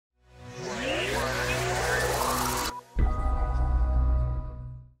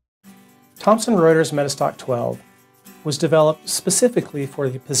Thomson Reuters MetaStock 12 was developed specifically for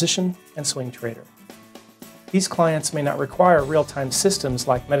the position and swing trader. These clients may not require real-time systems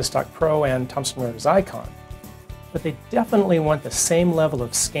like MetaStock Pro and Thomson Reuters Icon, but they definitely want the same level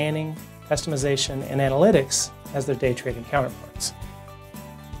of scanning, customization, and analytics as their day trading counterparts.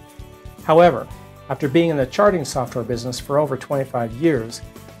 However, after being in the charting software business for over 25 years,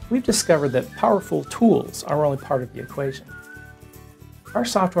 we've discovered that powerful tools are only part of the equation. Our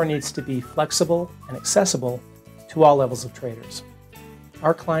software needs to be flexible and accessible to all levels of traders.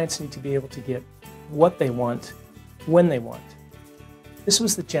 Our clients need to be able to get what they want, when they want. This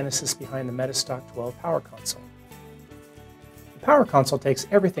was the genesis behind the MetaStock 12 Power Console. The Power Console takes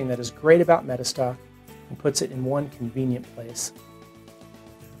everything that is great about MetaStock and puts it in one convenient place.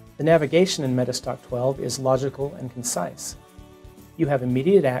 The navigation in MetaStock 12 is logical and concise. You have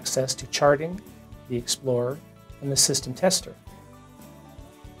immediate access to charting, the Explorer, and the System Tester.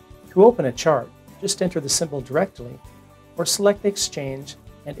 To open a chart, just enter the symbol directly or select the exchange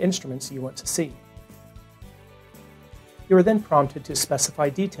and instruments you want to see. You are then prompted to specify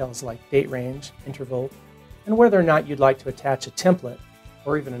details like date range, interval, and whether or not you'd like to attach a template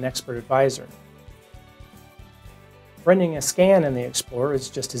or even an expert advisor. Running a scan in the Explorer is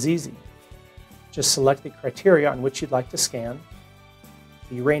just as easy. Just select the criteria on which you'd like to scan,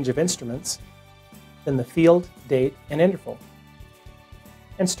 the range of instruments, then the field, date, and interval,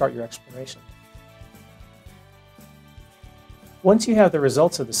 and start your exploration. Once you have the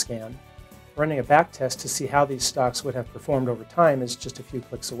results of the scan, running a backtest to see how these stocks would have performed over time is just a few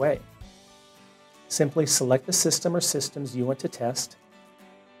clicks away. Simply select the system or systems you want to test,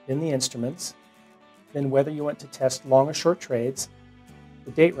 then the instruments, then whether you want to test long or short trades,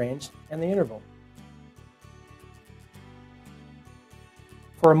 the date range, and the interval.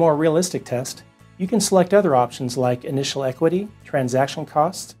 For a more realistic test, you can select other options like initial equity, transaction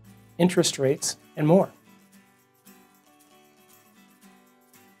costs, interest rates, and more.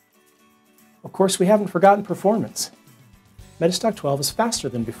 Of course, we haven't forgotten performance. MetaStock 12 is faster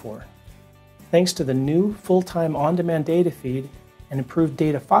than before. Thanks to the new full-time on-demand data feed and improved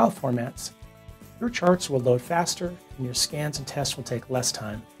data file formats, your charts will load faster and your scans and tests will take less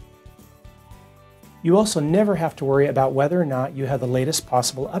time. You also never have to worry about whether or not you have the latest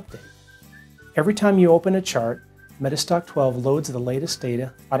possible update. Every time you open a chart, MetaStock 12 loads the latest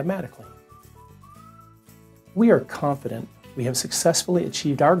data automatically. We are confident we have successfully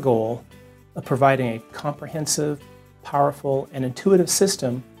achieved our goal of providing a comprehensive, powerful, and intuitive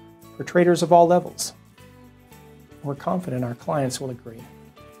system for traders of all levels. We're confident our clients will agree.